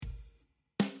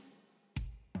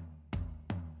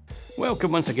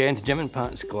Welcome once again to Jim and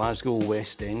Pat's Glasgow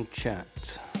West End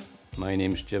Chat. My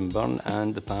name's Jim Byrne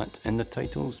and the Pat in the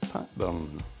title's Pat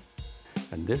Byrne.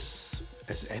 And this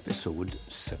is episode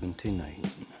 79.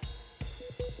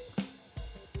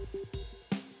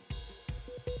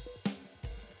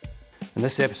 In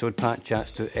this episode, Pat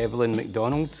chats to Evelyn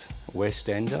McDonald,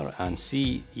 Westender and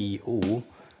C.E.O.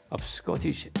 of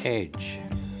Scottish Edge,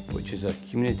 which is a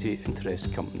community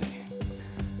interest company.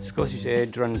 Scottish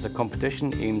Edge runs a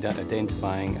competition aimed at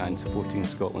identifying and supporting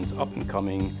Scotland's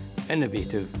up-and-coming,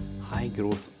 innovative,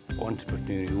 high-growth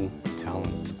entrepreneurial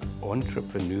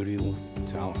talent.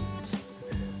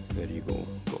 There you go,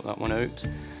 got that one out.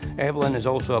 Evelyn is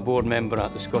also a board member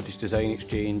at the Scottish Design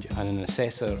Exchange and an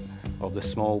assessor of the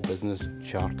Small Business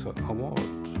Charter Award.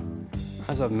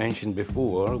 As I've mentioned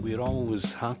before, we're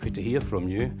always happy to hear from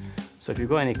you. So if you've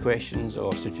got any questions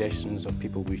or suggestions of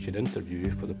people we should interview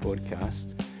for the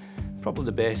podcast, probably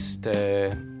the best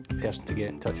person to get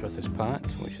in touch with is Pat,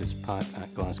 which is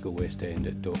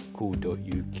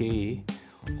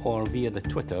pat@glasgowwestend.co.uk, or via the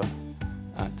Twitter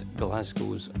at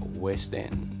Glasgow's West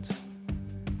End.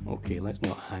 Okay, let's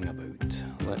not hang about.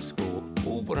 Let's go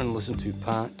over and listen to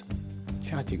Pat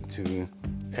chatting to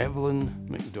Evelyn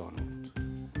McDonald.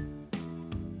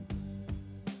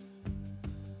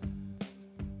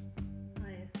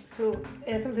 So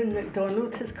Evelyn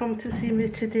McDonald has come to see me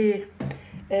today.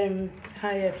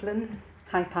 Hi Evelyn.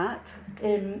 Hi Pat.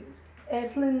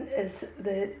 Evelyn is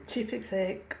the Chief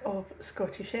Exec of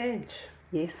Scottish Edge.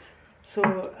 Yes.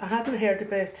 So I hadn't heard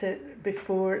about it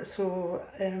before, so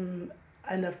and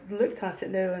I've looked at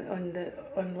it now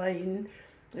online.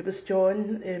 It was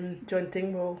John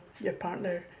Dingwall, your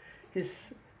partner,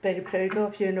 who's very proud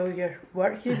of you and all your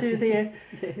work you do there.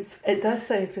 Yes. It does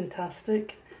sound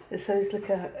fantastic. It sounds like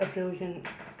a brilliant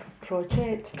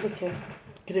project, like a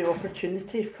great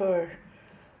opportunity for,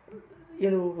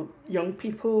 young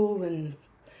people and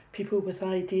people with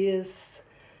ideas.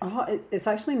 It's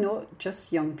actually not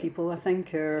just young people. I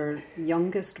think our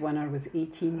youngest winner was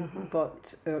 18,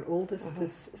 but our oldest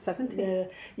is 70.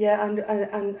 Yeah,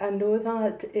 and I know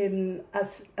that.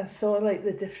 I saw like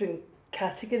the different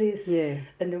categories. Yeah.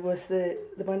 And there was the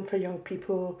one for young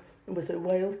people. It was a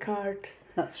wild card.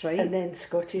 That's right. And then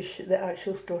the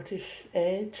actual Scottish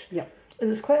Edge. Yeah. And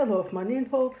there's quite a lot of money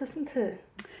involved, isn't it?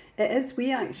 It is.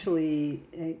 We actually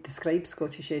describe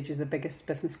Scottish Edge as the biggest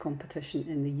business competition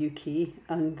in the UK,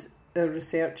 and our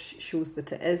research shows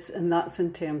that it is, and that's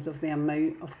in terms of the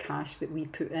amount of cash that we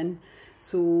put in.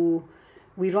 So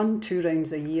we run 2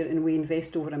 rounds a year and we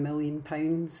invest over £1 million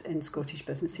in Scottish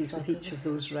businesses with each of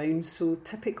those rounds. So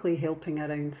typically helping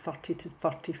around 30 to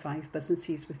 35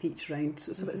 businesses with each round.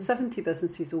 So it's about 70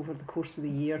 businesses over the course of the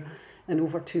year and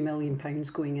over £2 million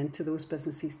going into those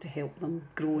businesses to help them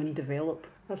grow and develop.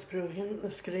 That's brilliant,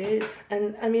 that's great.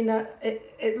 And I mean,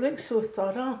 it looks so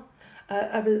thorough.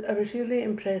 I was really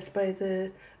impressed by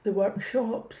the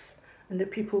workshops and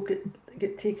that people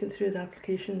get taken through the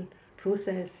application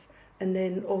process. And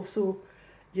then also,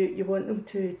 you want them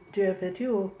to do a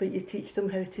video, but you teach them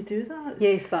how to do that.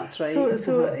 Yes, that's right.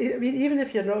 So I mean, even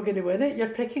if you're not going to win it, you're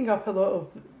picking up a lot of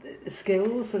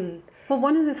skills and. Well,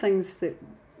 one of the things that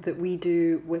we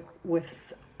do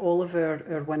with all of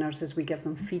our winners is we give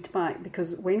them feedback,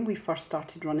 because when we first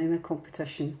started running the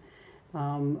competition,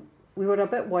 we were a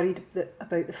bit worried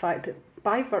about the fact that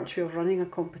by virtue of running a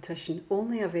competition,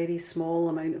 only a very small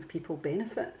amount of people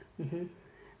benefit. Mm-hmm.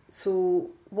 So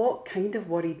what kind of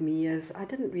worried me is I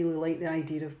didn't really like the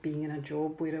idea of being in a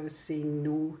job where I was saying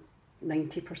no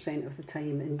 90% of the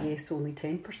time and yes only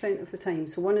 10% of the time.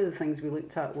 So one of the things we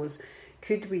looked at was,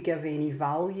 could we give any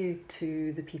value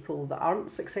to the people that aren't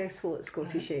successful at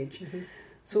Scottish Edge? Mm-hmm.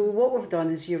 So what we've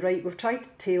done is, you're right, we've tried to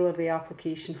tailor the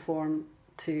application form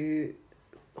to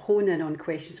hone in on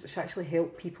questions which actually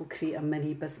help people create a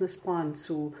mini business plan.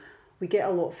 So we get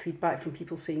a lot of feedback from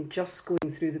people saying just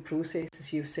going through the process,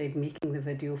 as you've said, making the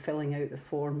video, filling out the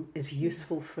form is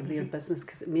useful for their business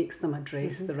because it makes them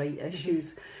address the right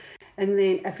issues. And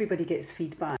then everybody gets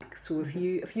feedback. So if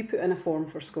you put in a form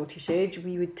for Scottish Edge,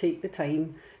 we would take the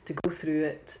time to go through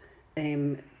it,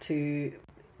 to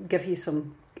give you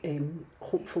some,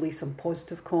 hopefully some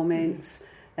positive comments.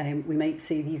 We might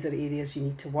say these are areas you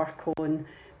need to work on.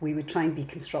 We would try and be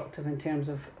constructive in terms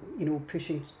of,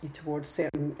 pushing you towards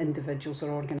certain individuals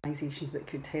or organisations that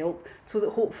could help, so that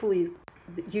hopefully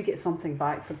you get something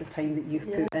back for the time that you've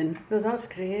put in. No, that's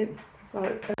great.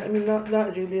 I mean,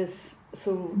 that really is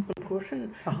so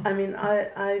important. I mean,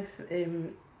 I've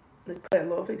quite a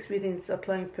lot of experience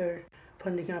applying for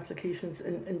funding applications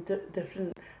in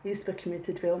different. I used to be a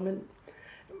community development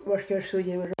workers, so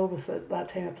you were always at that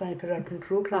time applying for urban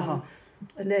programme.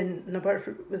 And then when I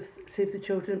worked with Save the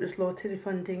Children, it was lottery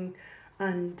funding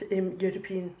and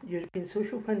European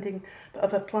social funding. But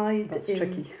I've applied. That's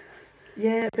tricky.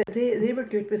 Yeah, but they were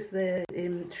good with the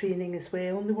training as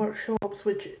well and the workshops,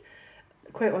 which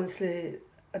quite honestly,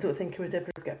 I don't think I would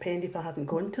ever have got a penny if I hadn't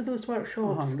gone to those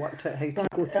workshops. And worked out how to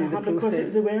go through the process.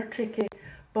 Because they were tricky.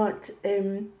 But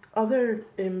other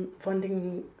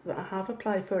funding that I have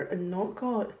applied for and not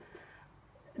got,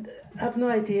 I have no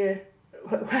idea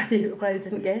why I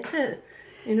didn't get it.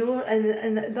 You know,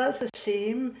 and that's a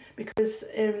shame, because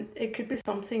it could be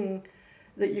something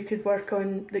that you could work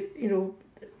on, like, you know,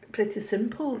 pretty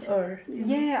simple, or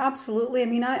yeah, absolutely. I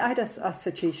mean, I had a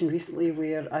situation recently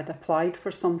where I'd applied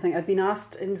for something. I'd been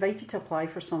invited to apply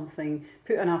for something,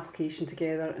 put an application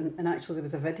together, and actually there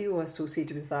was a video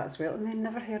associated with that as well, and then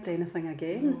never heard anything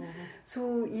again.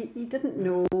 So you didn't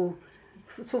know.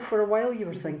 So for a while you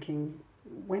were thinking,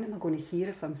 when am I going to hear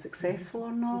if I'm successful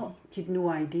or not? You'd no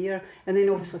idea. And then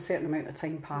obviously a certain amount of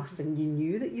time passed and you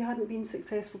knew that you hadn't been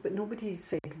successful, but nobody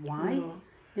said why.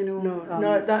 You know,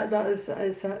 that is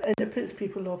and it puts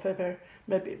people off ever.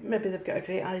 Maybe they've got a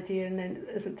great idea and then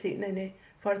it isn't taken any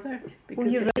further. Well,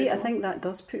 you're right. I think that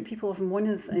does put people off. And one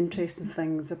of the interesting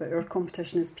things about our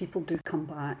competition is people do come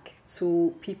back.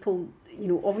 So people, you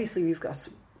know, obviously we've got,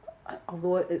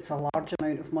 although it's a large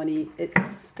amount of money, it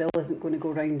still isn't going to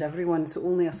go round everyone. So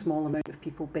only a small amount of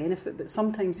people benefit. But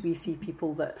sometimes we see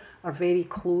people that are very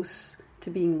close to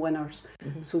being winners.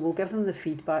 So we'll give them the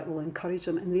feedback, we'll encourage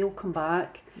them, and they'll come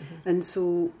back. And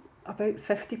so about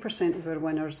 50% of our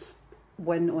winners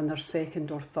win on their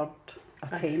second or third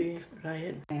attempt.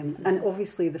 Right. And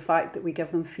obviously the fact that we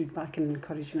give them feedback and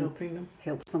encouragement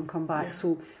helps them come back.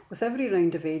 So with every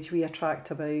round of Edge, we attract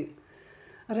around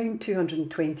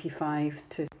 225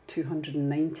 to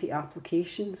 290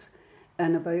 applications,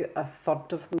 and about a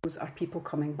third of those are people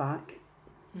coming back.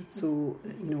 So,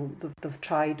 you know, they've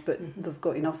tried, but they've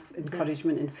got enough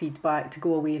encouragement and feedback to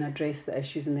go away and address the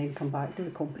issues and then come back to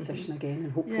the competition again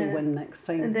and hopefully win next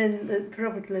time. And then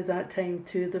probably that time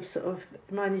too, they've sort of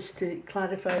managed to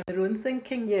clarify their own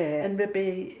thinking and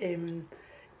maybe,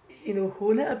 you know,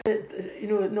 hone it a bit, you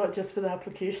know, not just for the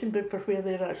application, but for where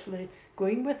they're actually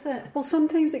going with it. Well,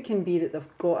 sometimes it can be that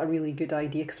they've got a really good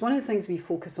idea, because one of the things we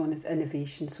focus on is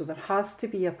innovation, so there has to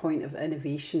be a point of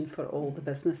innovation for all the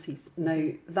businesses. Now,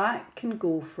 that can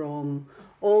go from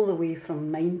all the way from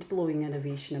mind-blowing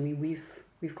innovation. I mean,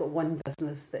 we've got one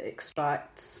business that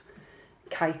extracts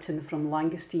chitin from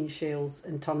langoustine shells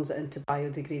and turns it into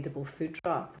biodegradable food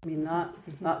wrap. I mean,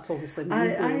 that's obviously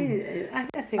mind-blowing. I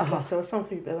think I saw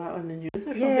something about that on the news or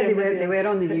something. Yeah, they were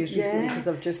on the news recently, because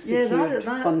I've just secured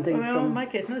funding from my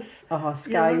goodness.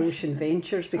 Sky Ocean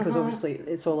Ventures, because obviously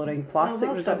it's all around plastic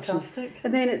reduction. Fantastic.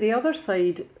 And then at the other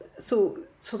side, so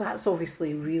that's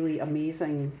obviously really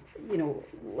amazing, you know,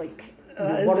 like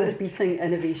world-beating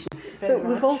innovation. But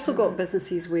we've also got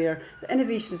businesses where the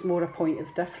innovation is more a point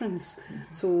of difference.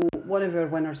 So one of our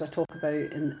winners I talk about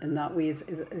in that way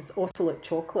is Ocelot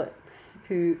Chocolate,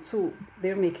 so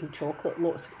they're making chocolate.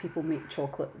 Lots of people make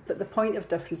chocolate, but the point of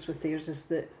difference with theirs is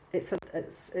that it's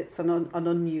an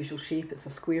unusual shape. It's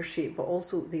a square shape, but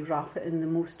also they wrap it in the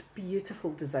most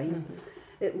beautiful designs.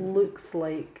 It looks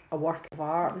like a work of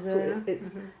art. So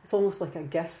it's almost like a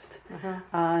gift,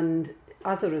 and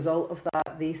as a result of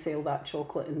that, they sell that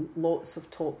chocolate in lots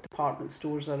of top department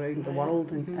stores around the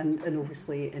world, and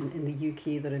obviously in the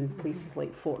UK they're in places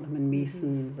like Fortnum and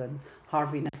Mason's and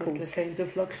Harvey Nichols. Like a kind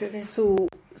of luxury. So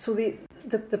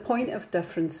the point of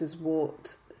difference is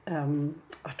what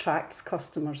attracts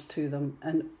customers to them,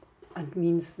 and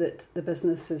means that the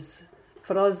business is,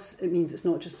 for us, it means it's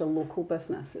not just a local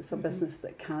business, it's a business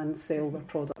that can sell their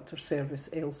product or service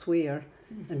elsewhere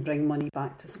and bring money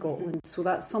back to Scotland. So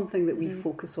that's something that we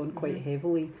focus on quite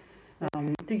heavily.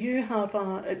 Do you have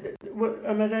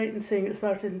am I right in saying it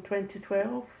started in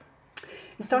 2012?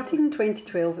 It started in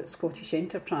 2012 at Scottish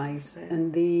Enterprise,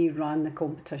 and they ran the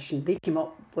competition. They came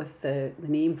up with the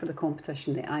name for the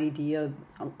competition, the idea,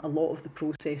 a lot of the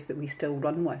process that we still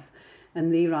run with.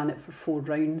 And they ran it for 4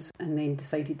 rounds and then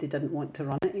decided they didn't want to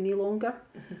run it any longer.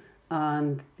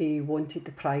 And they wanted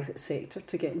the private sector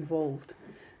to get involved.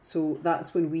 So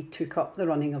that's when we took up the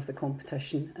running of the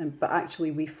competition. But actually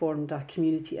we formed a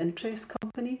community interest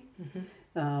company.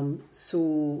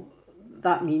 So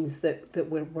that means that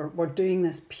we're doing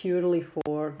this purely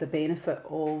for the benefit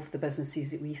of the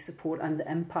businesses that we support and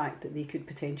the impact that they could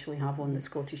potentially have on the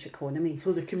Scottish economy.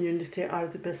 So the community are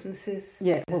the businesses?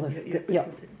 Yeah, well,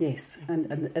 yes.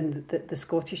 And the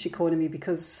Scottish economy,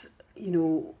 because, you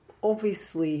know,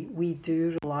 obviously we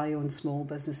do rely on small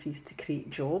businesses to create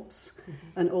jobs,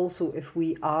 and also if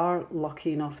we are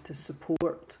lucky enough to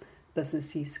support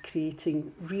businesses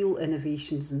creating real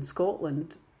innovations in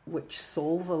Scotland which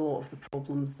solve a lot of the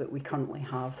problems that we currently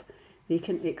have, they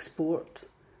can export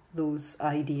those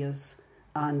ideas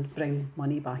and bring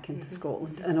money back into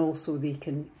Scotland, and also they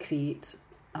can create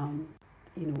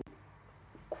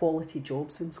quality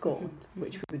jobs in Scotland,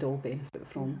 which we would all benefit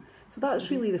from. So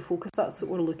that's really the focus. That's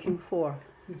what we're looking for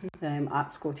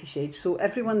at Scottish Edge. So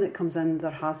everyone that comes in,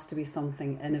 there has to be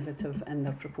something innovative in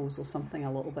their proposal, something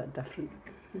a little bit different.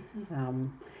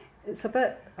 It's a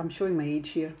bit, I'm showing my age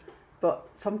here, but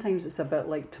sometimes it's a bit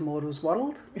like Tomorrow's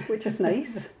World, which is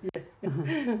nice.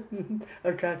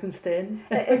 Or Dragon's Den.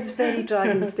 It is very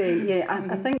Dragon's Den, yeah.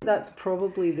 I think that's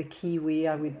probably the key way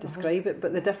I would describe it.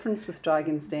 But the difference with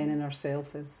Dragon's Den and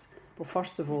ourselves is, well,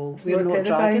 first of all, we're not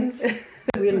dragons.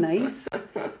 We're nice.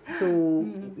 So,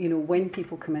 when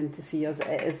people come in to see us,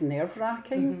 it is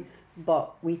nerve-wracking,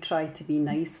 but we try to be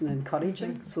nice and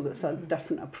encouraging, so that's a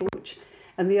different approach.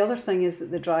 And the other thing is that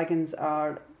the dragons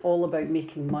are all about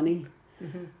making money,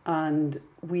 and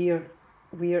we're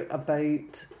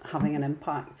about having an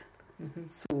impact.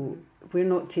 So we're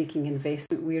not taking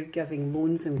investment, we're giving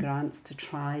loans and grants to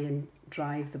try and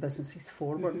drive the businesses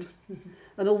forward.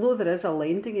 And although there is a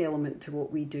lending element to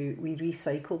what we do, we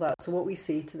recycle that. So what we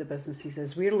say to the businesses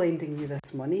is, we're lending you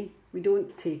this money. We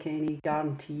don't take any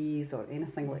guarantees or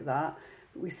anything like that.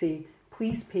 But we say,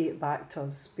 please pay it back to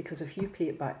us, because if you pay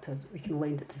it back to us, we can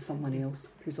lend it to someone else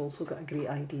who's also got a great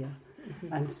idea.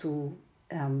 And so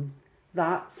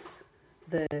that's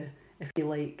the, if you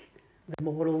like, the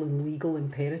moral and legal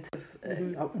imperative,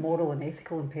 moral and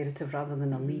ethical imperative rather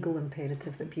than a legal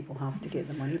imperative that people have to get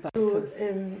the money back to us.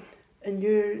 And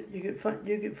you get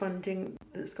funding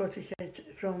at Scottish Edge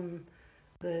from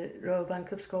the Royal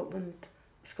Bank of Scotland,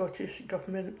 Scottish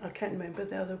Government. I can't remember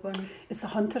the other one. It's the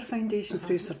Hunter Foundation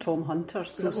through Sir Tom Hunter.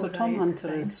 So Sir Tom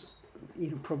Hunter is,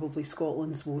 probably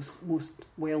Scotland's most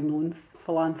well-known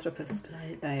philanthropist,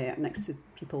 next to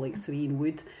people like Sir Ian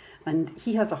Wood. And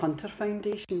he has a Hunter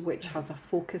Foundation which has a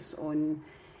focus on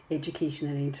education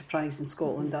and enterprise in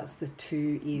Scotland. That's the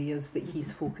two areas that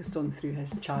he's focused on through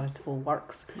his charitable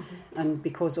works. And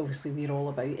because obviously we're all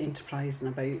about enterprise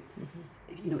and about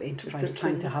enterprise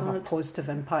trying to have a positive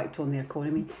impact on the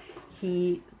economy,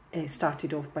 he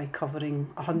started off by covering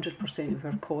 100% of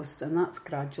our costs, and that's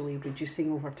gradually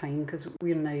reducing over time because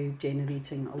we're now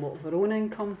generating a lot of our own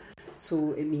income.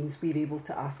 So it means we're able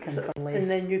to ask him for less.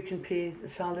 And then you can pay the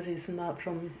salaries and that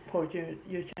from what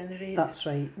you generate. That's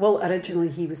right. Well, originally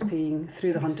he was paying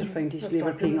through the Hunter Foundation. They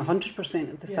were paying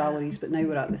 100% of the salaries, but now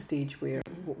we're at the stage where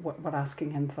we're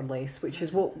asking him for less, which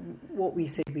is what we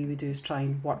said we would do, is try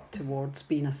and work towards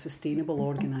being a sustainable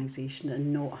organisation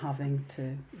and not having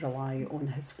to rely on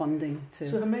his funding.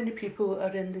 So how many people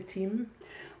are in the team?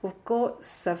 We've got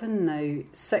 7 now,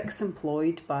 6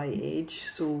 employed by Edge,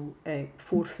 so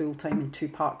 4 full-time and 2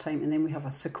 part-time, and then we have a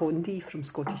secondee from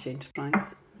Scottish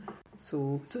Enterprise.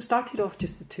 So it started off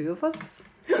just the 2 of us.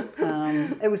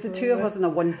 It was the 2 of us in a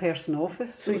 1-person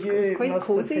office, so it was quite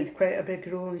cosy. Have played quite a big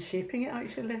role in shaping it,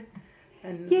 actually.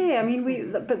 And yeah, I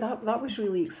mean, but that was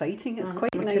really exciting. It's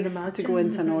quite nice to go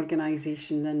into an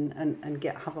organisation and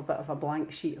have a bit of a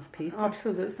blank sheet of paper.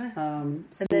 Absolutely. And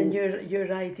then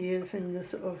your ideas and the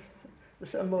sort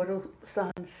of moral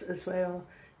stance as well,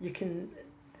 you can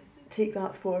take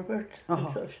that forward.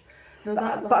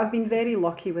 But I've been very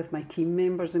lucky with my team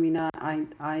members. I mean,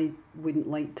 I wouldn't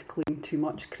like to claim too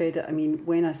much credit. I mean,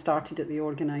 when I started at the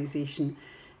organisation,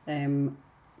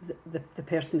 the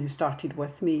person who started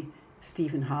with me,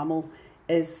 Stephen Hamill,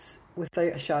 is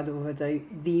without a shadow of a doubt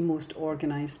the most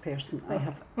organised person I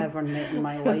have ever met in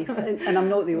my life, and I'm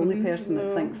not the only person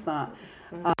that thinks that.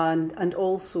 And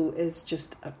also is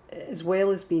just, as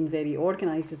well as being very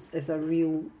organised, is a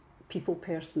real people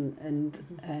person,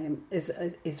 and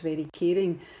is very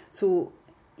caring. So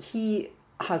he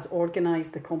has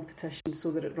organised the competition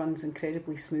so that it runs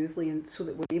incredibly smoothly, and so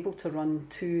that we're able to run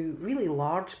 2 really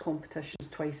large competitions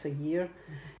twice a year,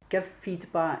 give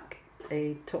feedback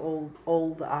to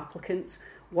all the applicants,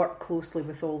 work closely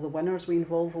with all the winners. We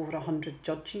involve over 100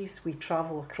 judges. We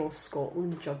travel across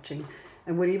Scotland judging,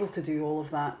 and we're able to do all of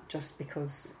that just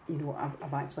because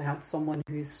I've actually had someone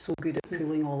who's so good at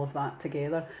pulling all of that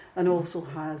together, and also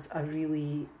has a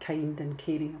really kind and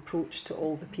caring approach to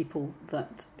all the people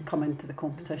that come into the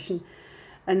competition.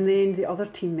 And then the other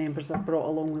team members I've brought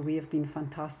along the way have been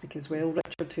fantastic as well.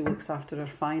 Richard, who looks after our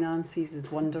finances,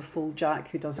 is wonderful. Jack,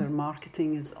 who does our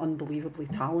marketing, is unbelievably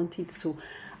talented. So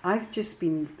I've just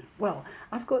been,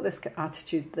 I've got this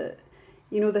attitude that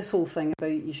this whole thing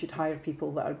about you should hire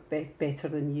people that are better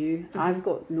than you. I've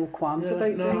got no qualms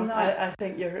about doing that.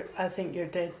 I think you're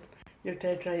dead. You're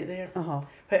dead right there. Uh-huh.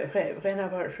 When I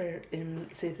worked for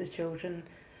Save the Children,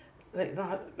 like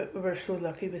that, we were so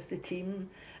lucky with the team,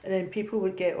 and then people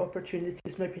would get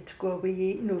opportunities maybe to go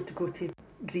away, to go to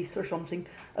Greece or something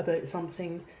about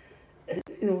something,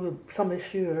 some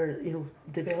issue or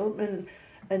development,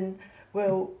 and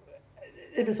well,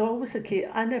 it was always the case.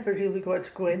 I never really got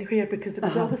to go anywhere because it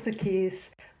was always the case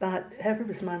that whoever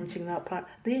was managing that part,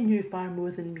 they knew far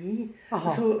more than me.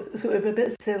 So it was a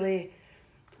bit silly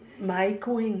my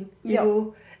going, you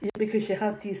know, because you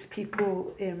had these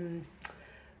people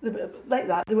like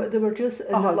that. They were just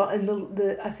in a lot.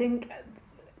 In I think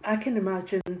I can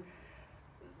imagine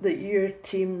that your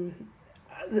team,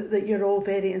 that you're all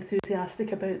very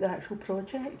enthusiastic about the actual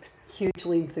project.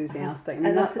 Hugely enthusiastic. I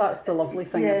mean, that's the lovely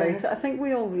thing about it. I think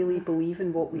we all really believe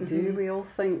in what we do. We all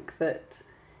think that,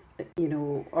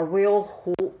 or we all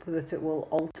hope that it will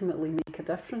ultimately make a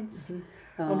difference.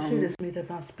 I'm sure it's made a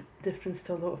vast difference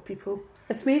to a lot of people.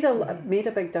 It's made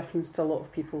a big difference to a lot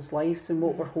of people's lives, and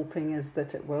what we're hoping is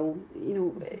that it will,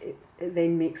 it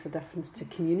then makes a difference to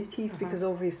communities, because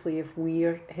obviously if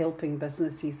we're helping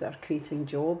businesses that are creating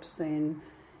jobs, then,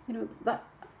 that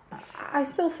I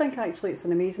still think actually it's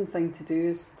an amazing thing to do,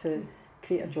 is to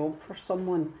create a job for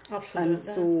someone. Absolutely. And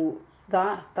so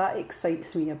that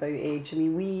excites me about Edge. I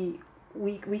mean,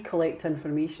 we collect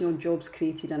information on jobs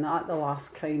created, and at the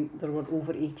last count there were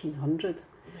over 1,800.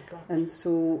 And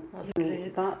so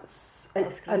that's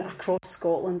and across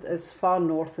Scotland, as far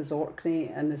north as Orkney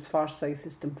and as far south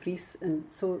as Dumfries, and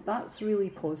so that's really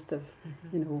positive.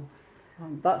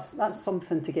 That's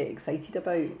something to get excited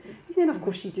about. And then of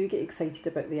course you do get excited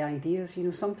about the ideas.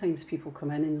 Sometimes people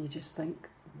come in and you just think,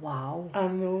 wow. I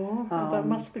know, that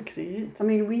must be great. I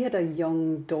mean, we had a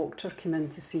young doctor come in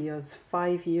to see us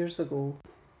 5 years ago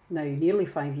now, nearly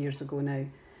 5 years ago now,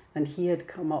 and he had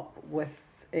come up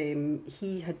with,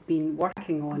 he had been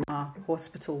working on a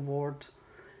hospital ward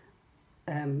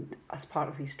as part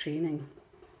of his training.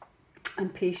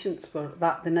 And patients were,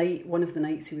 one of the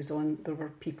nights he was on, there were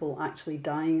people actually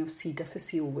dying of C.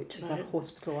 difficile, which is a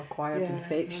hospital-acquired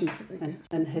infection,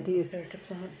 and hideous.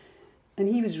 And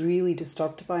he was really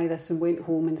disturbed by this and went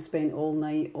home and spent all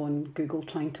night on Google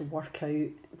trying to work out,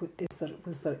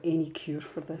 was there any cure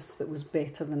for this that was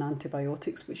better than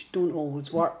antibiotics, which don't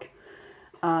always work.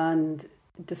 And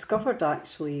discovered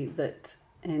actually that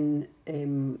in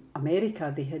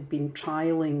America they had been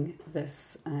trialling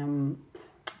this,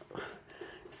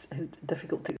 it's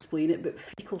difficult to explain it, but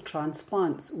fecal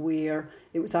transplants, where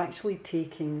it was actually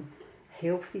taking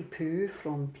healthy poo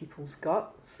from people's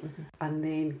guts and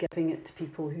then giving it to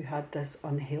people who had this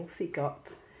unhealthy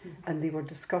gut, and they were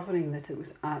discovering that it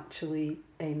was actually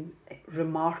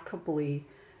remarkably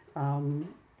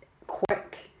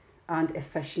quick and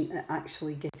efficient at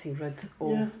actually getting rid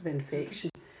of the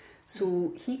infection.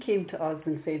 So he came to us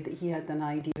and said that he had an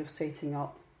idea of setting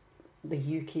up the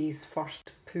UK's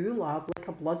first poo lab, like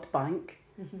a blood bank,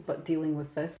 but dealing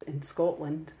with this in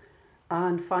Scotland.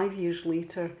 And 5 years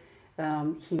later,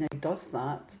 he now does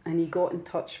that, and he got in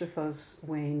touch with us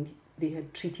when they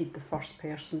had treated the first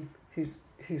person whose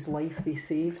life they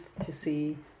saved, to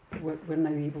say we're now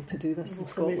able to do this in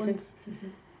Scotland.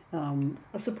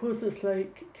 I suppose it's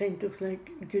kind of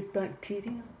like good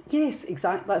bacteria. Yes,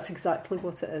 exactly. That's exactly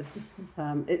what it is.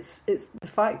 It's the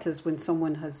fact is, when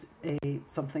someone has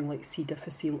something like C.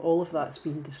 difficile, all of that's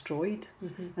been destroyed,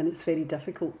 and it's very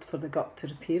difficult for the gut to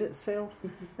repair itself.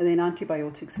 And then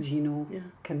antibiotics, as you know,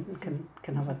 can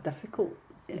have a difficult,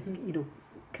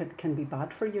 can be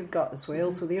bad for your gut as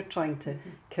well. So they're trying to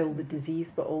kill the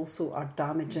disease, but also are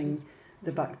damaging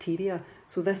the bacteria.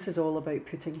 So this is all about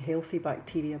putting healthy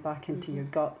bacteria back into your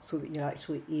gut, so that you're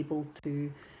actually able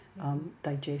to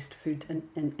digest food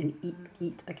and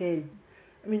eat again.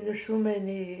 I mean, there's so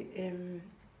many.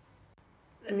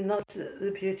 I mean, that's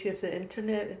the beauty of the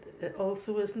internet. It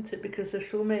also, isn't it? Because there's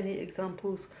so many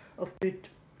examples of good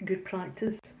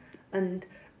practice and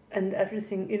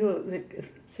everything.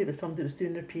 Like say if somebody was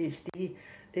doing their PhD,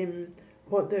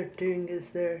 what they're doing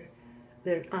is they're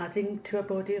adding to a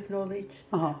body of knowledge.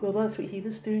 Well, that's what he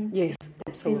was doing. Yes,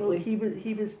 absolutely.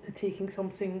 He was taking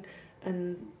something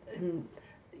and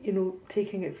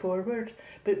taking it forward.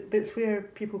 But it's where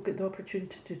people get the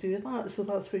opportunity to do that. So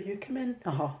that's where you come in.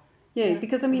 Yeah,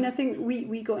 because I mean, I think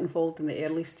we got involved in the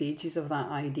early stages of that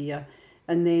idea,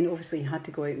 and then obviously had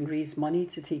to go out and raise money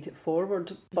to take it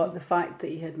forward. But the fact that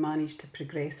he had managed to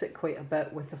progress it quite a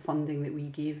bit with the funding that we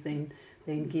gave then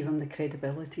then gave him the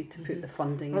credibility to put the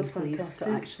funding That's in place fantastic.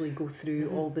 to actually go through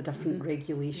all the different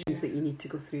regulations that you need to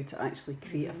go through to actually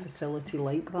create a facility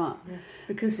like that. Yeah.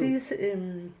 Because So- these,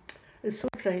 it's so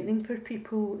frightening for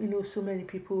people, so many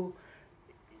people,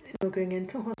 going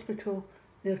into hospital,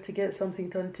 to get something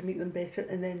done to make them better,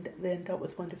 and then they end up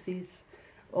with one of these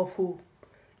awful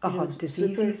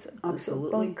Diseases, super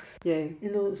absolutely. bugs. Yeah.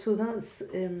 So that's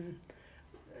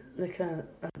like a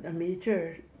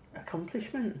major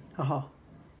accomplishment.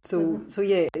 So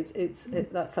yeah,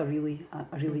 that's a really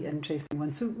interesting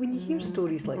one. So when you hear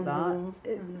stories like that,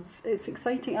 it's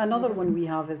exciting. Another one we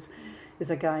have is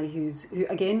a guy who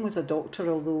again was a doctor,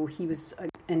 although he was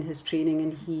in his training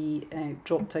and he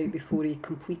dropped out before he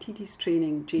completed his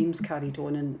training. James carried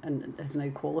on and is now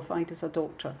qualified as a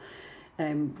doctor.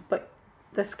 But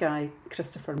this guy,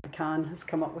 Christopher McCann, has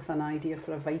come up with an idea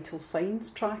for a vital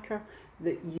signs tracker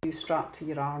that you strap to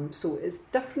your arm. So it's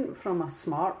different from a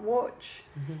smartwatch,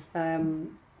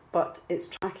 but it's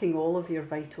tracking all of your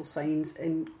vital signs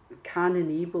and can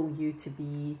enable you to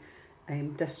be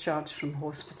discharged from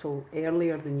hospital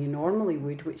earlier than you normally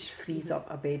would, which frees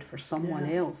up a bed for someone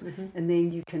else. And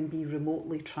then you can be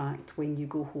remotely tracked when you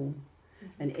go home.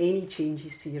 And any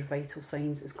changes to your vital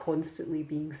signs is constantly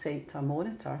being sent to a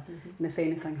monitor. And if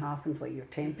anything happens, like your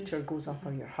temperature goes up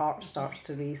or your heart starts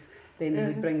to race, then they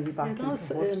would bring you back into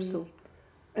hospital.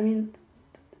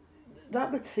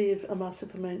 That would save a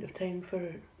massive amount of time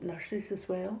for nurses as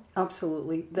well.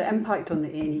 Absolutely. The impact on the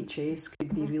NHS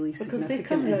could be really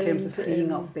significant in terms of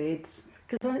freeing up beds.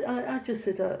 Because I just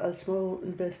did a small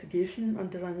investigation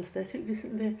under anaesthetic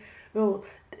recently. Well,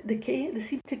 they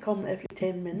seem to come every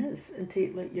 10 minutes and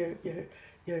take like your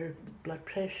blood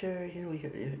pressure,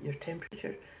 your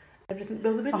temperature, everything.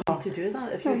 Well, they wouldn't need to do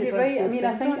that if you're right.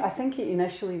 I think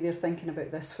initially they're thinking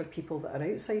about this for people that are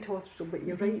outside hospital, but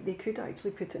you're right. They could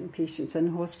actually put it in patients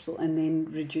in hospital and then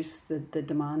reduce the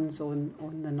demands on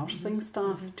the nursing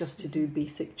staff just to do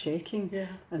basic checking,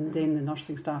 and then the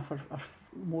nursing staff are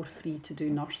more free to do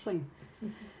nursing.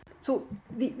 So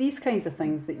these kinds of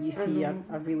things that you see are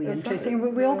really interesting.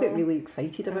 We all get really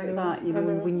excited about that.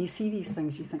 When you see these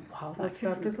things, you think, wow, that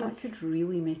could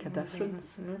really make a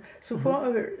difference. So what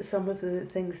are some of the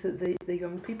things that the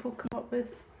young people come up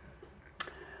with?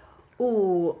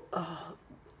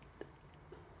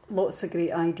 Lots of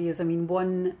great ideas.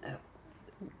 One,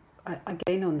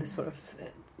 again, on the sort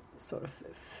of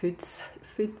food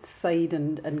side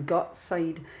and gut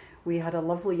side, we had a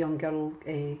lovely young girl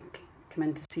come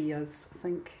in to see us, I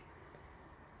think,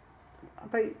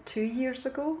 about 2 years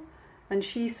ago, and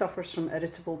she suffers from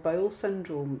irritable bowel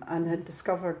syndrome and had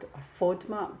discovered a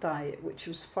FODMAP diet, which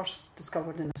was first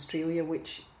discovered in Australia,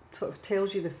 which sort of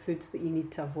tells you the foods that you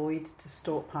need to avoid to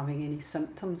stop having any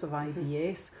symptoms of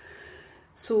IBS.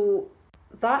 So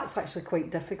that's actually quite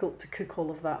difficult to cook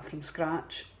all of that from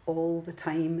scratch all the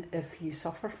time if you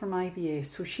suffer from IBS.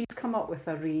 So she's come up with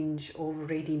a range of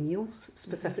ready meals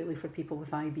specifically for people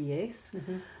with IBS,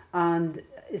 and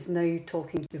is now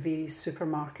talking to various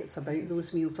supermarkets about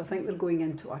those meals. So I think they're going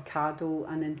into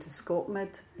Ocado and into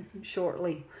Scotmid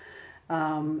shortly,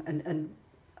 and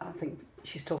I think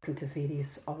she's talking to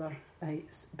various other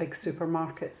big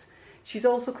supermarkets. She's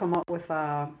also come up with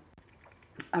a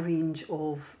range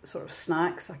of sort of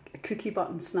snacks, a cookie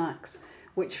button snacks,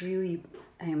 which really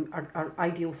are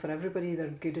ideal for everybody. They're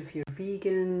good if you're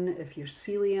vegan, if you're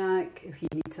celiac, if you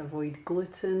need to avoid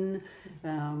gluten,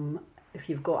 if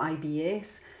you've got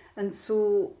IBS. And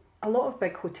so a lot of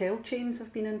big hotel chains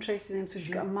have been interested in them. So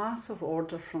she got a massive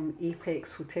order from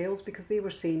Apex Hotels because they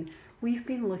were saying, we've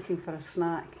been looking for a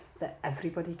snack that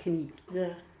everybody can eat.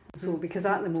 So because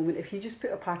at the moment, if you just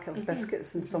put a packet of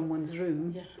biscuits in someone's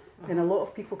room, then a lot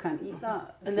of people can't eat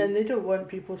that. And then they don't want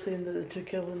people saying that they're too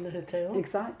ill in the hotel.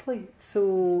 Exactly.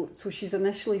 So she's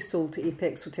initially sold to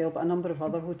Apex Hotel, but a number of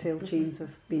other hotel chains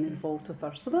have been involved with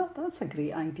her. So that's a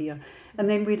great idea. And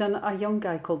then we'd a young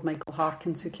guy called Michael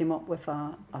Harkins who came up with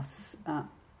a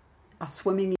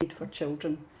swimming aid for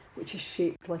children, which is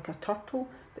shaped like a turtle,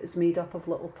 but it's made up of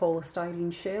little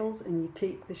polystyrene shells, and you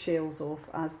take the shells off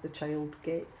as the child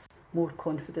gets more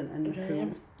confident in the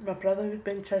pool. My brother would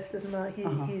be interested in that. He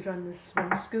runs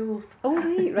swim schools. Oh,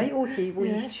 right, okay. Well,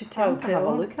 you should tell him to have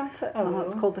a look at it.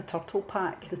 It's called the Turtle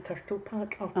Pack. The Turtle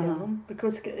Pack, I'll tell him.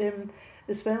 Because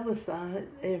as well as that,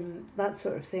 that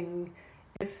sort of thing,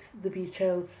 if the wee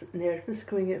child's nervous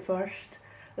going at first,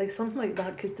 like something like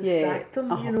that could distract them,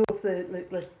 with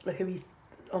like a wee,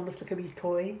 almost like a wee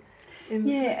toy.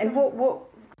 And what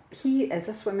he is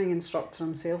a swimming instructor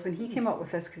himself, and he came up with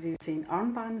this because he was saying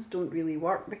armbands don't really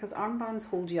work because armbands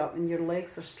hold you up and your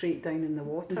legs are straight down in the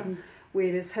water,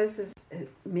 whereas his it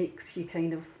makes you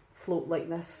kind of float like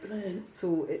this. Right.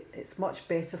 So it's much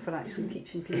better for actually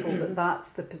teaching people that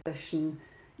that's the position.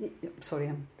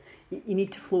 You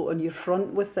need to float on your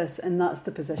front with this, and that's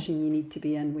the position you need to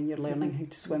be in when you're learning how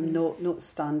to swim, not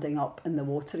standing up in the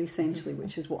water essentially,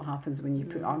 which is what happens when you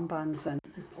put armbands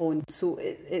on. So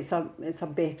it's a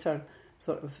better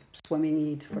sort of swimming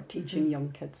aid for teaching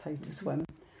young kids how to swim.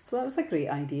 So that was a great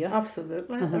idea.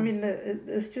 Absolutely. I mean,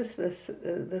 it's just this,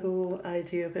 the whole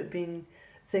idea of it being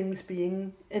things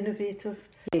being innovative.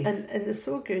 Yes. And it's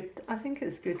so good. I think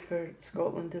it's good for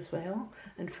Scotland as well,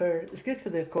 and it's good for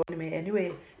the economy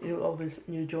anyway, all this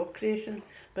new job creation.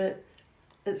 But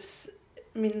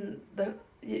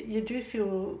you do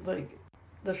feel like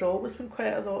there's always been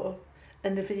quite a lot of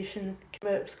innovation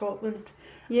come out of Scotland.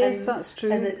 Yes, that's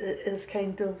true. And it is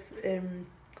kind of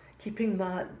keeping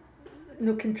that,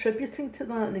 contributing to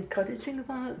that and encouraging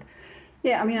that.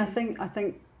 Yeah, I mean, I think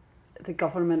the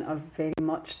government are very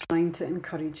much trying to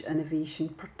encourage innovation,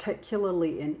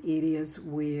 particularly in areas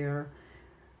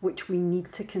which we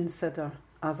need to consider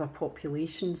as a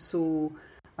population. So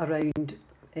around,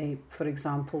 for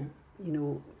example,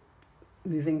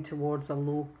 moving towards a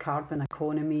low carbon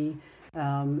economy,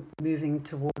 moving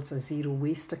towards a zero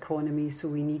waste economy. So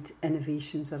we need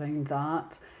innovations around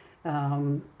that.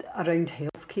 Around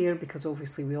healthcare, because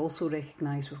obviously we also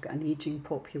recognise we've got an ageing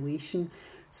population.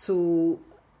 So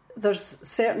there's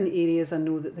certain areas I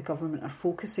know that the government are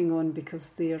focusing on, because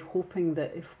they're hoping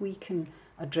that if we can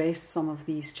address some of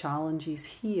these challenges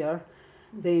here,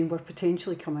 then we're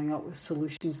potentially coming up with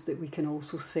solutions that we can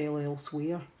also sell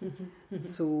elsewhere.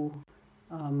 So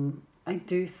I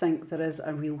do think there is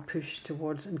a real push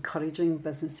towards encouraging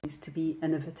businesses to be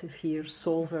innovative here,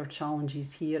 solve our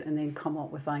challenges here, and then come up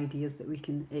with ideas that we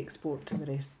can export to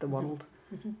the rest of the world.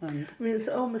 And I mean, it's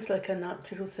almost like a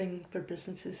natural thing for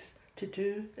businesses to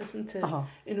do, isn't it?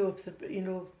 If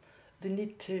they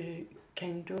need to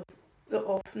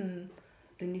often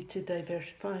they need to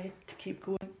diversify to keep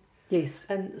going. yes,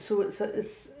 And so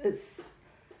it's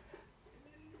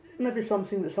maybe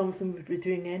something that some of them would be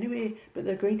doing anyway, but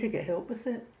they're going to get help with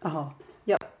it.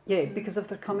 Yeah, because if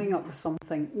they're coming up with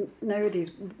something,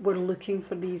 nowadays we're looking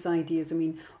for these ideas. I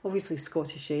mean, obviously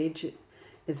Scottish Edge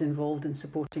is involved in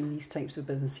supporting these types of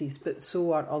businesses, but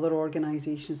so are other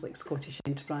organisations like Scottish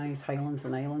Enterprise, Highlands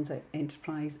and Islands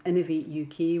Enterprise, Innovate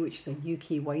UK, which is a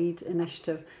UK-wide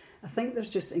initiative. I think there's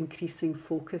just increasing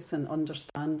focus and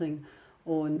understanding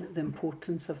on the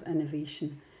importance of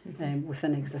innovation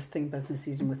within existing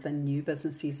businesses and within new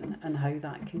businesses, and how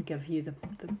that can give you the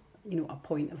a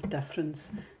point of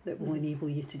difference that will enable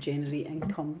you to generate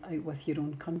income out with your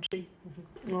own country.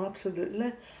 Oh,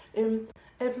 absolutely.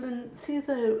 Evelyn, see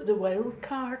the wild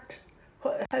card.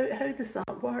 How does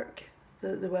that work?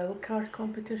 The wild card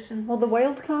competition? Well, the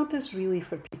wild card is really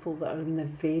for people that are in the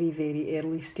very, very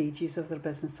early stages of their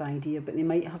business idea, but they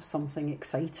might have something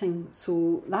exciting.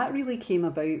 So that really came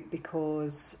about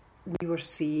because we were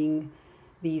seeing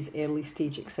these early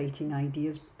stage exciting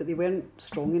ideas, but they weren't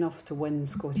strong enough to win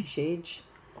Scottish Edge.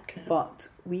 Okay. But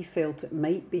we felt it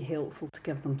might be helpful to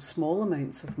give them small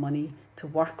amounts of money to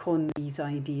work on these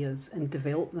ideas and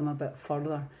develop them a bit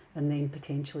further, and then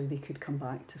potentially they could come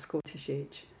back to Scottish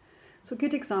Edge. So a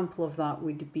good example of that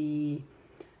would be,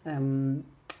 I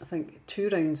think 2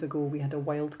 rounds ago we had a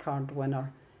wildcard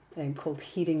winner called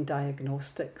Hearing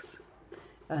Diagnostics,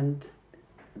 and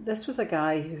this was a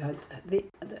guy who had,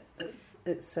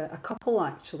 it's a couple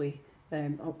actually, a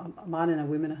man and a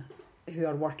woman who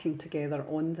are working together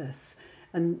on this,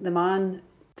 and the man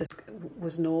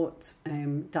was not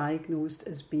diagnosed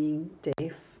as being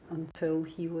deaf until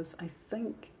he was, I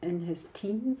think, in his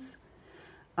teens,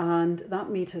 and that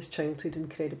made his childhood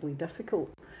incredibly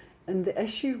difficult. And the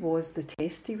issue was the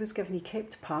test he was given. He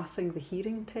kept passing the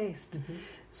hearing test.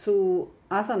 So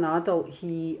as an adult,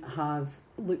 he has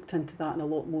looked into that in a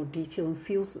lot more detail and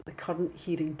feels that the current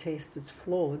hearing test is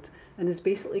flawed, and has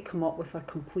basically come up with a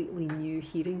completely new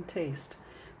hearing test.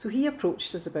 So he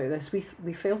approached us about this.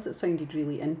 We felt it sounded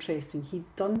really interesting.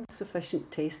 He'd done sufficient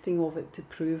testing of it to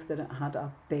prove that it had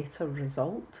a better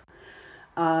result.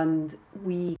 And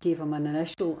we gave him an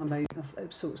initial amount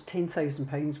of, so it was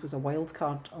 £10,000 was a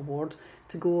wildcard award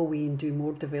to go away and do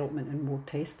more development and more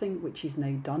testing, which he's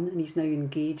now done, and he's now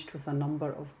engaged with a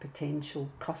number of potential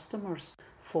customers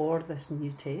for this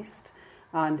new test,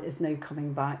 and is now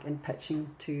coming back and pitching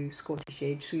to Scottish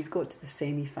Edge. So he's got to the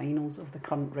semi-finals of the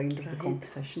current round of the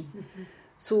competition.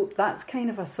 So that's kind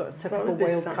of a sort of typical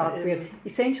wild card where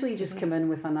essentially you just come in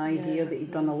with an idea that you've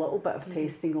done a little bit of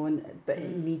testing on, but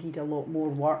it needed a lot more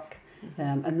work,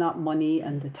 and that money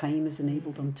and the time has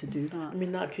enabled them to do that. I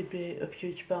mean, that could be of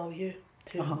huge value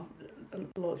to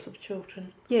lots of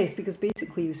children. Yes, because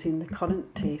basically you're saying the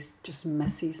current test just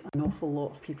misses an awful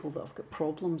lot of people that have got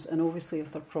problems, and obviously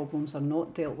if their problems are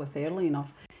not dealt with early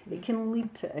enough, it can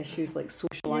lead to issues like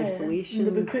social isolation,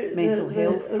 mental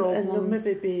health problems. And there'll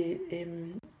maybe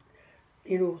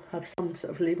be, have some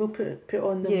sort of label put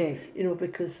on them,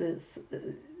 because it's,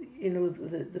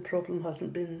 the problem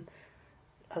hasn't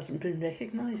been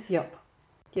recognised. Yep.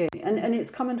 Yeah, and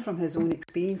it's coming from his own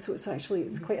experience, so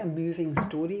it's quite a moving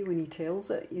story when he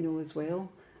tells it, as well.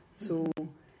 So,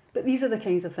 but these are the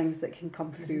kinds of things that can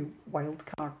come through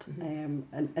Wildcard,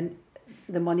 and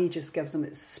the money just gives them,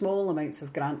 it's small amounts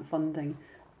of grant funding.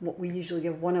 What we usually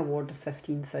give one award of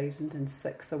 15,000 and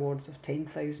 6 awards of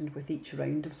 10,000 with each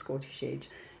round of Scottish Edge,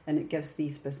 and it gives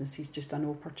these businesses just an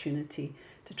opportunity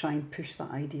to try and push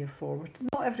that idea forward.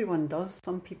 Not everyone does.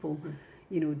 Some people,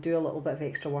 do a little bit of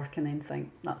extra work and then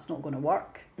think that's not going to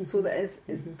work. So that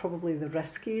is probably the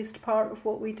riskiest part of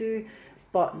what we do,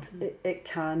 but it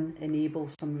can enable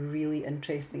some really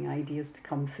interesting ideas to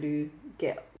come through,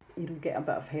 get a bit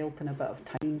of help and a bit of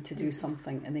time to do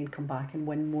something, and then come back and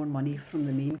win more money from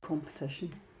the main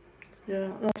competition. Yeah,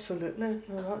 absolutely.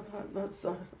 No,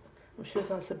 I'm sure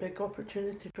that's a big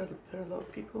opportunity for a lot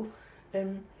of people.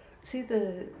 See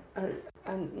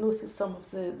and notice some of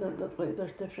the like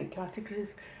there's different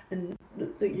categories and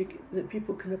that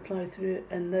people can apply through it,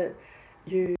 and that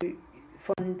you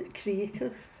fund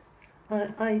creative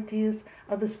ideas.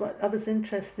 I was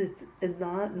interested in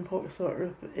that and what sort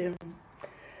of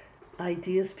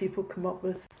ideas people come up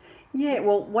with. Yeah,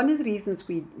 well, one of the reasons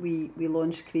we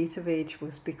launched Creative Edge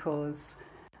was because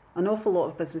an awful lot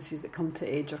of businesses that come to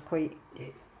Edge are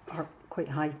quite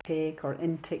high tech, or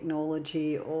in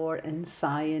technology, or in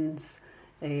science,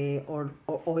 or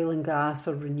oil and gas,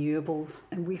 or renewables,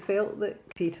 and we felt that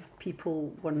creative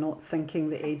people were not thinking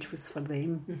the Edge was for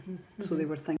them. So they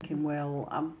were thinking, well,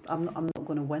 I'm not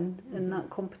going to win in that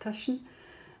competition,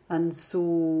 and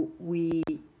so we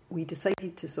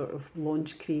decided to sort of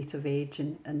launch Creative Edge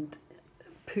and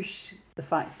push the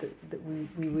fact that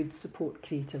we would support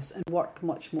creatives and work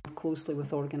much more closely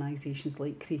with organisations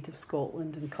like Creative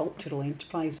Scotland and Cultural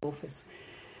Enterprise Office.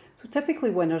 So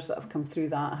typically winners that have come through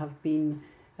that have been,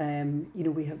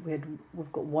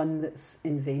 we've got one that's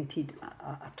invented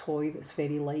a toy that's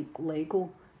very like Lego,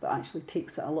 but actually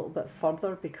takes it a little bit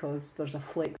further because there's a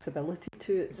flexibility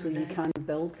to it. So you can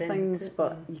build things,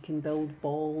 but you can build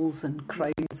balls and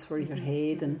crowns for your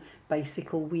head and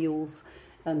bicycle wheels.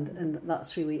 And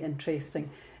that's really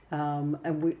interesting. And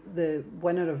the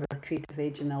winner of our Creative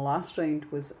Edge in the last round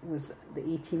was the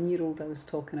 18-year-old I was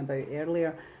talking about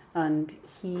earlier, and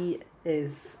he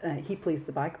plays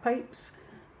the bagpipes,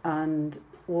 and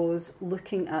was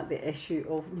looking at the issue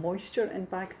of moisture in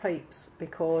bagpipes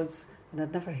because, and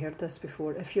I'd never heard this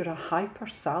before, if you're a hyper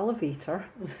salivator,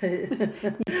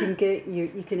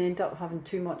 you can end up having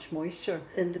too much moisture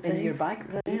in your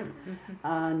bagpipe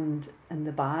and in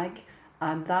the bag.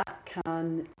 And that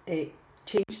can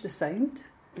change the sound,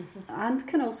 and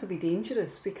can also be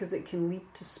dangerous because it can lead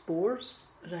to spores,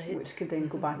 which could then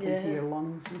go back into your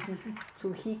lungs.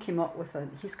 So he's come up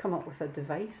with a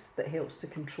device that helps to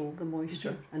control the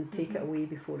moisture and take it away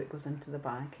before it goes into the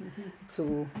bag.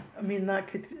 So I mean, that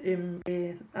could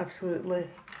be absolutely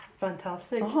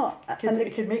fantastic.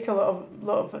 It could make a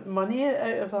lot of money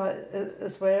out of that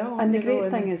as well. And the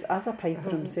great thing is, as a piper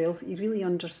himself, he really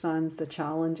understands the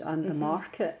challenge and the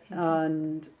market.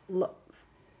 And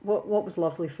what was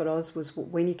lovely for us was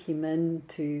when he came in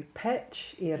to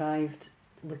pitch, he arrived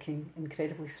looking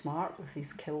incredibly smart with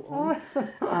his kilt on,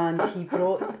 and he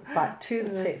brought back 2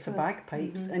 sets of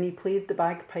bagpipes, and he played the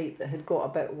bagpipe that had got a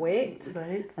bit wet,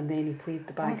 and then he played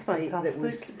the bagpipe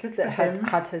that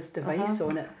had his device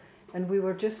on it, and we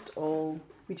just all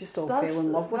fell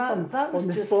in love with him on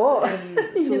the spot.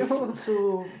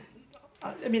 So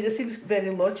I mean, it seems very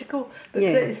logical, but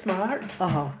pretty smart.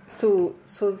 So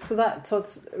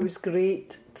it was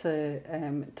great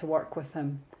to work with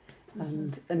him.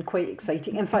 And quite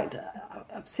exciting. In fact,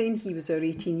 I'm saying he was our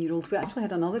 18-year-old. We actually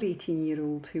had another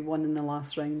 18-year-old who won in the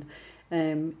last round.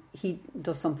 He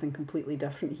does something completely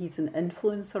different. He's in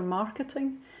influencer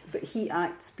marketing, but he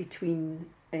acts between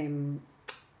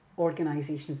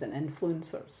organisations and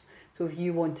influencers. So if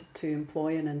you wanted to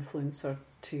employ an influencer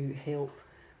to help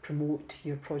promote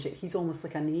your project, he's almost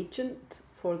like an agent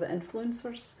for the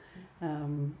influencers,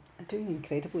 doing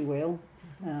incredibly well.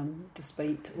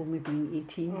 Despite only being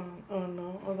 18.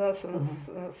 That's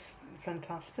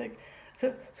fantastic.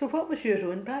 So what was your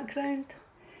own background?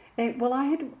 Well,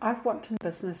 I've worked in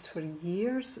business for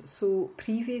years. So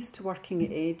previous to working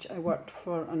at Edge, I worked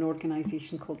for an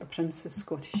organisation called the Prince's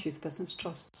Scottish Youth Business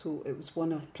Trust. So it was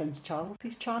one of Prince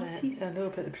Charles's charities. I know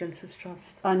about the Prince's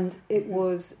Trust. And it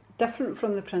was different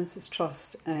from the Prince's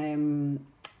Trust. A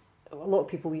lot of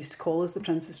people used to call us the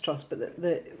Prince's Trust, but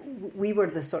we were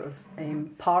the sort of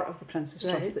part of the Prince's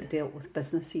Trust that dealt with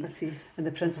businesses. And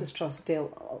the Prince's Trust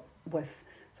dealt with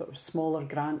sort of smaller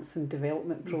grants and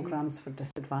development programmes for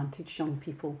disadvantaged young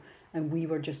people, and we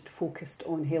were just focused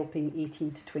on helping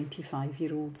 18 to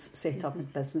 25-year-olds set up a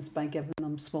business by giving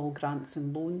them small grants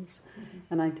and loans.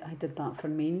 And I did that for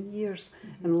many years.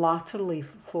 And latterly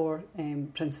for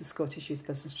Prince's Scottish Youth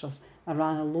Business Trust, I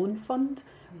ran a loan fund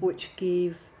which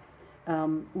gave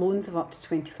loans of up to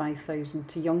 25,000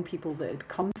 to young people that had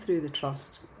come through the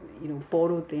trust,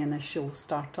 borrowed the initial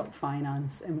start-up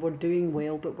finance and were doing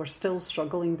well, but were still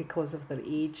struggling because of their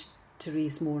age to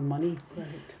raise more money. Right.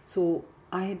 So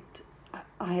I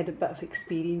had a bit of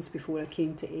experience before I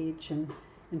came to Edge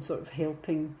in sort of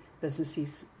helping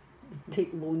businesses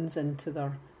take loans into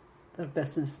their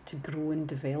business to grow and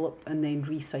develop and then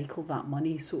recycle that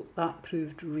money. So that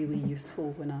proved really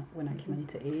useful when I came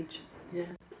into Edge.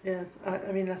 Yeah.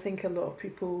 I mean, I think a lot of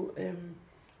people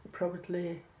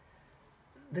probably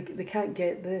they can't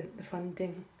get the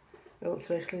funding, well,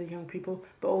 especially the young people.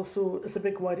 But also, it's a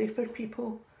big worry for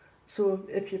people. So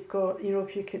if you've got,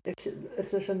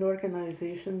 if there's an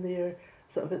organisation there,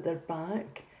 sort of at their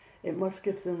back, it must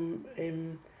give them.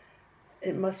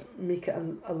 It must make it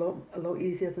a lot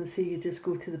easier than, say, you just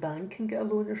go to the bank and get a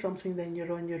loan or something, then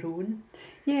you're on your own.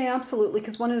 Yeah, absolutely,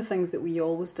 because one of the things that we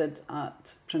always did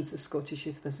at Prince's Scottish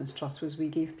Youth Business Trust was we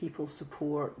gave people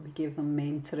support, we gave them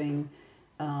mentoring,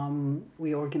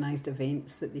 we organised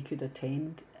events that they could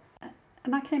attend.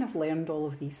 And I kind of learned all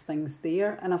of these things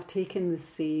there, and I've taken the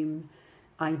same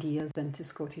ideas into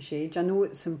Scottish Edge. I know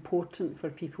it's important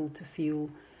for people to feel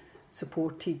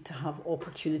supported, to have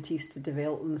opportunities to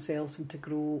develop themselves and to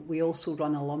grow. We also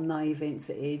run alumni events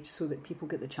at Edge so that people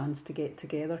get the chance to get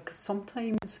together, because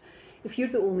sometimes if you're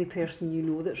the only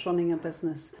person that's running a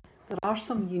business, there are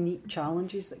some unique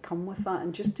challenges that come with that,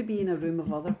 and just to be in a room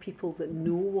of other people that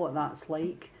know what that's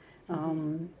like,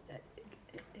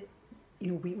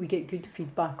 we get good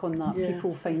feedback on that. Yeah.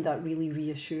 People find that really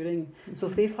reassuring. So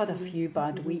if they've had a few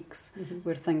bad weeks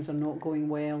where things are not going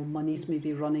well, money's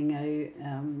maybe running out,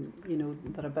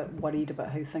 they're a bit worried about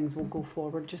how things will go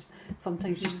forward, just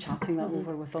sometimes just chatting that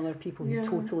over with other people who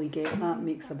totally get that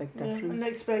makes a big difference. And I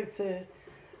expect they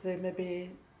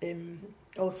maybe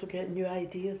also get new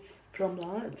ideas from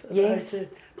that. Yes. How to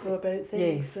go about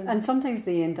things. Yes, and sometimes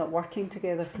they end up working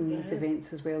together from these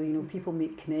events as well. People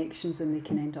make connections and they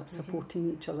can end up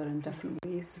supporting each other in different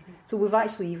ways. So we've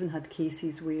actually even had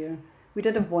cases where we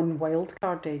did have one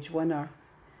wildcard Edge winner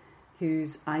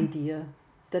whose idea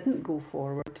didn't go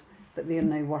forward, but they're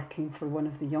now working for one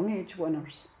of the Young Edge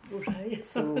winners. Right.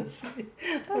 So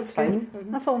that's fine.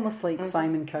 That's almost like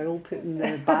Simon Cowell putting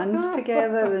the bands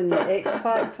together in X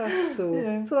Factor.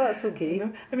 So that's okay.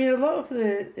 I mean, a lot of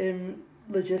the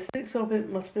logistics of it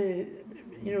must be,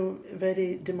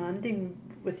 very demanding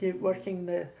with you working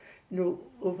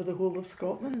over the whole of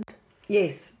Scotland.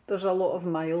 Yes, there's a lot of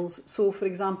miles. So, for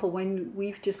example, when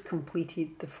we've just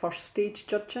completed the first stage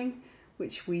judging,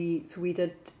 which we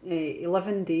did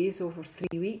 11 days over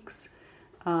 3 weeks.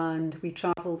 And we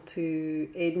travelled to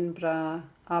Edinburgh,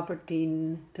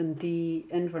 Aberdeen, Dundee,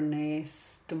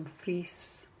 Inverness,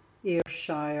 Dumfries,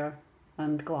 Ayrshire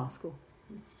and Glasgow.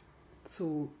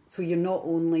 So you're not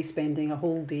only spending a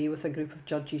whole day with a group of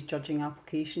judges judging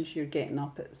applications, you're getting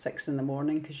up at 6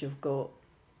 a.m. because you've got,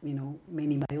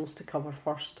 many miles to cover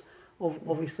first.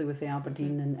 Obviously with the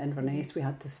Aberdeen and Inverness we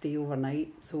had to stay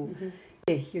overnight. So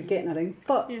yeah, you're getting around.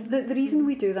 But the reason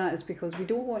we do that is because we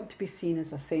don't want to be seen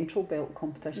as a central belt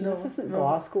competition. This isn't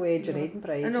Glasgow Edge or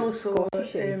Edinburgh Edge, and it's also,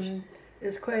 Scottish Edge.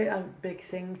 It's quite a big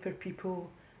thing for people,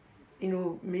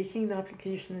 making the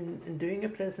application and doing a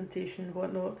presentation and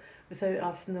whatnot without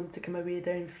asking them to come away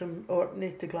down from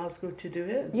Orkney to Glasgow to do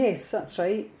it. Yes, that's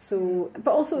right. So,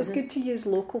 but also it's good to use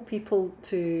local people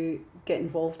to get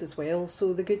involved as well.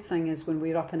 So the good thing is when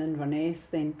we're up in Inverness,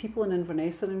 then people in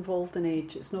Inverness are involved in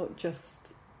Edge. It's not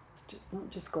just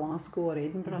Glasgow or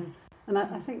Edinburgh. And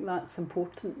I think that's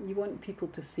important. You want people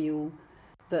to feel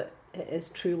that it is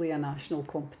truly a national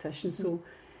competition. So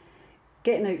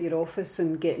getting out your office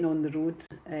and getting on the road,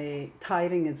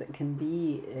 tiring as it can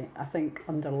be, I think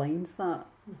underlines that.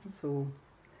 So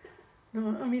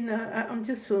no, I mean, I'm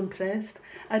just so impressed.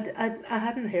 I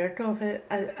hadn't heard of it.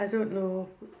 I don't know,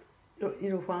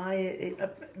 why.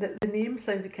 The name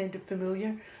sounded kind of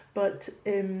familiar, but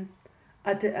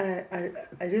I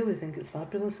really think it's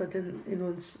fabulous. I didn't,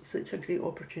 it's such a great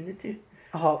opportunity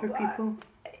for people.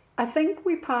 I think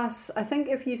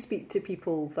if you speak to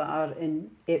people that are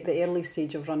at the early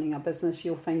stage of running a business,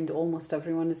 you'll find almost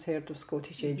everyone has heard of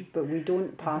Scottish Edge, but we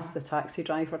don't pass the taxi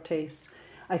driver test.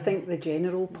 I think the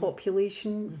general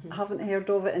population haven't heard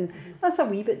of it, and that's a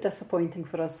wee bit disappointing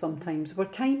for us sometimes.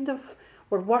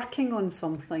 We're working on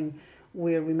something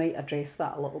where we might address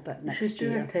that a little bit next year. Should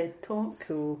do a TED talk.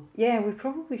 So yeah, we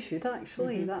probably should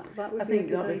actually. That would be a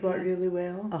good idea. I think that would work really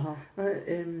well.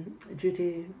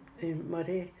 Judy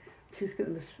Murray, she's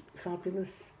got this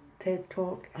fabulous TED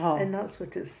talk, and that's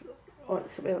what it's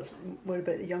more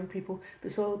about the young people, but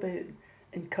it's all about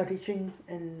encouraging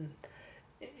and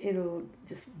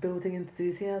just building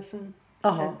enthusiasm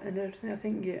and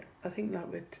everything. I think that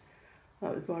would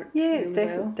work. Yeah, it's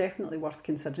definitely worth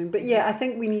considering. But yeah, I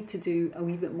think we need to do a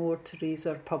wee bit more to raise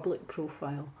our public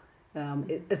profile.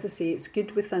 As I say, it's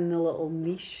good within the little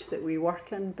niche that we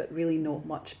work in, but really not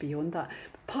much beyond that.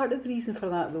 But part of the reason for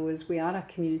that, though, is we are a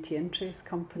community interest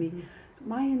company.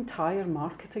 My entire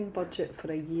marketing budget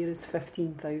for a year is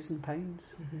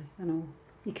 £15,000.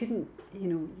 You couldn't,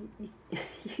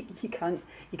 you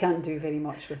can't do very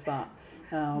much with that.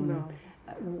 No.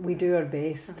 We do our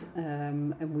best,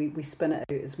 and we spin it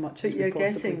out as much as we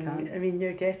possibly can. I mean,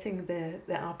 you're getting the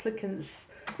applicants.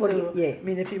 Well, yeah. I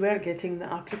mean, if you were getting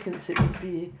the applicants, it would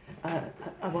be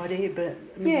a worry. But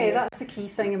that's the key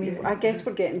thing. I mean, I guess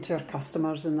we're getting to our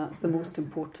customers, and that's the most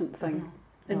important thing.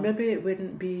 And maybe it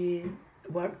wouldn't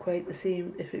work quite the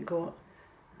same if it got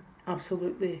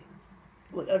absolutely.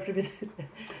 Like everybody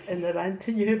in the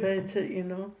ranting you about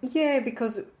it, Yeah,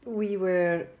 because we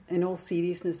were, in all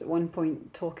seriousness, at one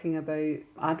point talking about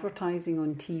advertising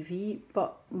on TV,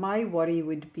 but my worry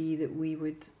would be that we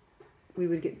would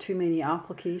get too many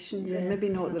applications and maybe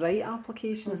not the right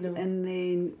applications, and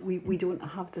then we don't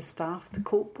have the staff to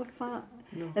cope with that.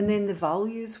 No. And then the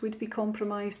values would be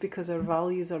compromised, because our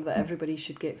values are that everybody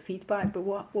should get feedback, but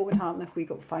what would happen if we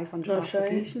got 500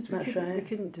 applications? We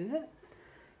couldn't do it.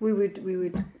 We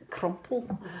would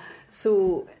crumple.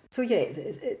 So yeah,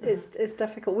 it's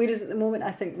difficult. Whereas at the moment,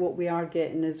 I think what we are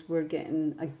getting is we're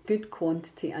getting a good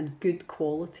quantity and good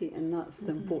quality, and that's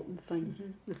the important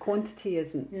thing. The quantity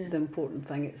isn't the important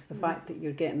thing; it's the fact that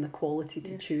you're getting the quality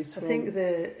to choose from. I think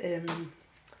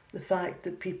the fact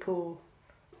that people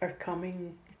are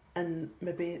coming and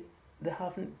maybe they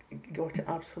haven't got it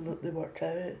absolutely worked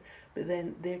out, but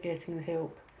then they're getting the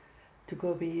help to go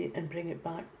away and bring it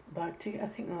back to you. I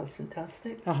think that's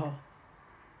fantastic. No.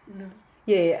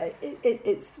 Yeah,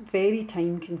 it's very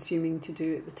time consuming to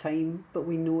do at the time, but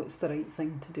we know it's the right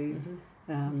thing to do.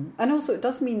 And also it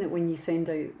does mean that when you send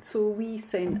out, so we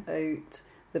sent out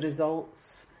the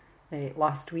results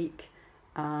last week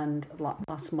and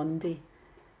last Monday,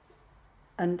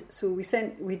 and so we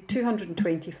had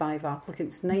 225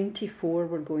 applicants, 94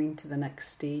 were going to the next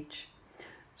stage.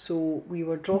 So we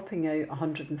were dropping out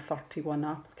 131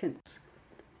 applicants.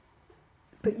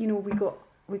 But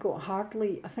we got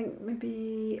hardly, I think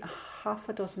maybe half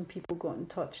a dozen people got in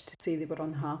touch to say they were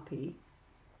unhappy,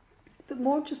 but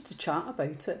more just to chat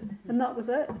about it, and that was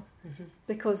it.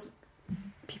 Because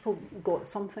people got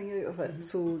something out of it,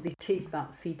 so they take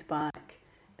that feedback.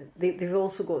 They've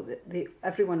also got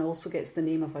everyone also gets the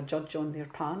name of a judge on their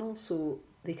panel, so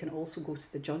they can also go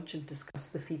to the judge and discuss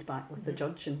the feedback with the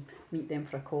judge and meet them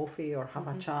for a coffee or have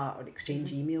a chat or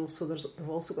exchange emails. So they've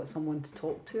also got someone to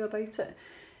talk to about it.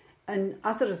 And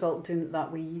as a result, doing it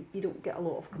that way, you don't get a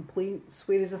lot of complaints.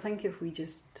 Whereas I think if we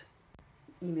just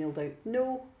emailed out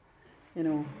no,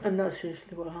 and that's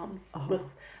usually what happens with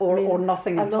or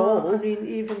nothing at all. I mean,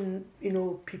 even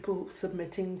people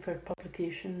submitting for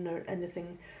publication or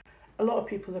anything, a lot of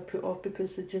people are put off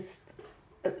because they just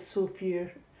so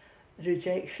fear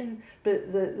rejection.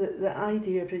 But the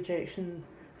idea of rejection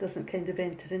doesn't kind of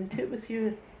enter into it with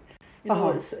you.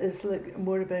 It's like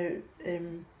more about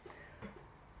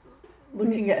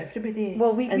looking at everybody.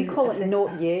 Well, we call it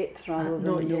not yet rather than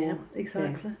not no. Yet.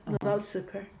 Exactly. No, that's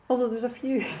super. Although there's a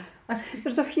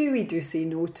few we do say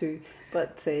no to,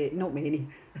 but not many.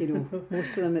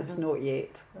 Most of them it's not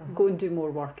yet. Go and do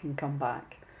more work and come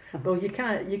back. Well,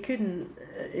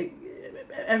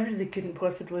 everybody couldn't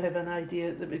possibly have an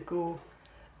idea that would go,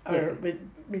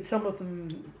 some of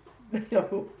them,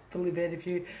 hopefully very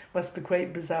few, must be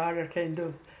quite bizarre or kind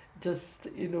of just,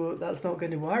 that's not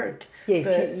going to work.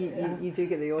 Yes, but, you do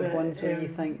get the odd ones where you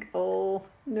think,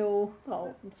 no,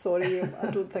 sorry,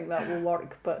 I don't think that will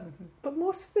work. But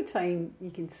most of the time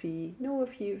you can see, no,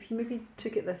 if you maybe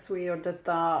took it this way or did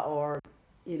that, or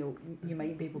you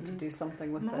might be able to do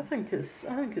something with this. I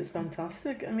think it's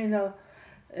fantastic. I mean,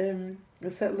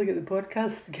 I'll certainly get the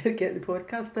podcast, get the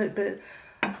podcast out. But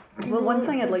well, one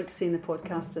thing I'd like to say in the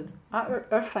podcast is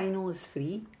our final is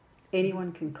free.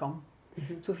 Anyone can come.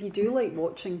 Mm-hmm. So if you do like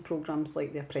watching programmes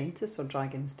like The Apprentice or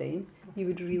Dragon's Den, you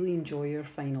would really enjoy your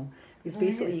final. Because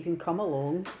basically you can come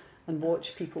along and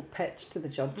watch people pitch to the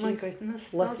judges, my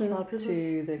goodness, listen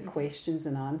to the questions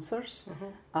and answers,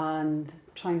 and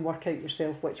try and work out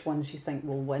yourself which ones you think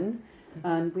will win.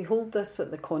 And we hold this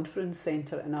at the conference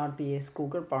centre in RBS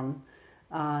Gogarburn,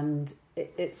 and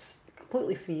it's a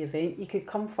completely free event. You could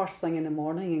come first thing in the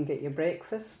morning and get your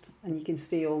breakfast, and you can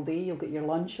stay all day. You'll get your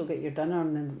lunch, you'll get your dinner,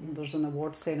 and then there's an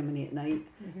award ceremony at night.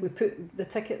 We put the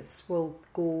tickets will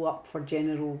go up for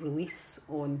general release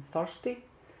on Thursday,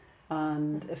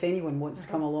 and if anyone wants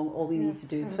to come along, all they need to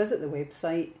do is visit the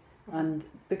website and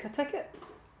book a ticket.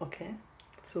 Okay.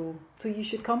 So you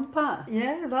should come, Pat.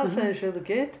 Yeah, that sounds really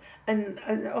good. And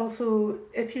also,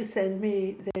 if you send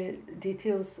me the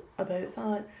details about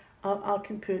that, I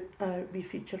can put a wee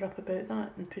feature up about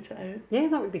that and put it out. Yeah,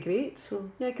 that would be great. So,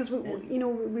 yeah, because we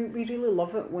really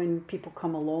love it when people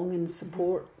come along and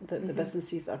support the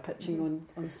businesses that are pitching on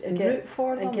and root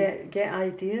for them. And get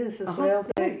ideas as well.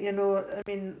 Yeah. You know, I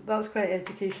mean, that's quite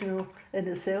educational in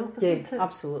itself, isn't it? Yeah,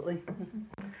 absolutely.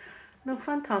 No,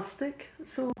 fantastic.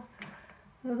 So,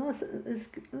 well,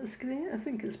 that's great. I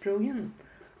think it's brilliant.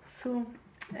 So,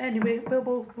 anyway,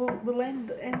 we'll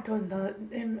end on that,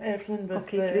 Evelyn, with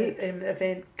the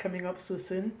event coming up so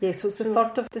soon. Yeah, so it's the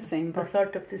 3rd of December. The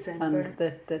 3rd of December. And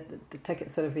the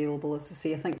tickets are available, as I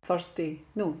say, I think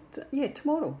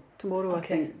tomorrow. Tomorrow, I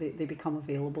think they become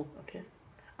available. Okay.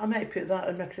 I might put that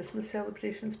on my Christmas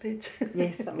celebrations page.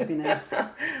 Yes, that would be nice.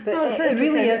 But it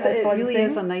really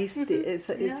is a nice day.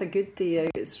 It's a good day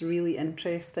out. It's really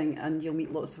interesting, and you'll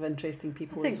meet lots of interesting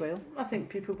people as well. I think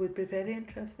people would be very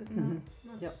interested in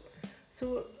that. Yep.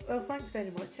 So, thanks very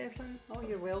much, Evelyn. Oh,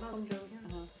 you're welcome. That's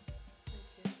brilliant.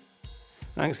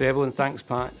 Thanks, Evelyn. Thanks,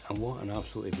 Pat. And what an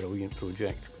absolutely brilliant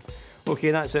project. Okay,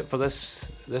 that's it for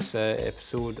this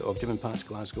episode of Jim and Pat's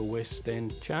Glasgow West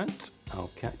End Chat.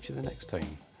 I'll catch you the next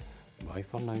time. Bye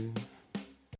for now.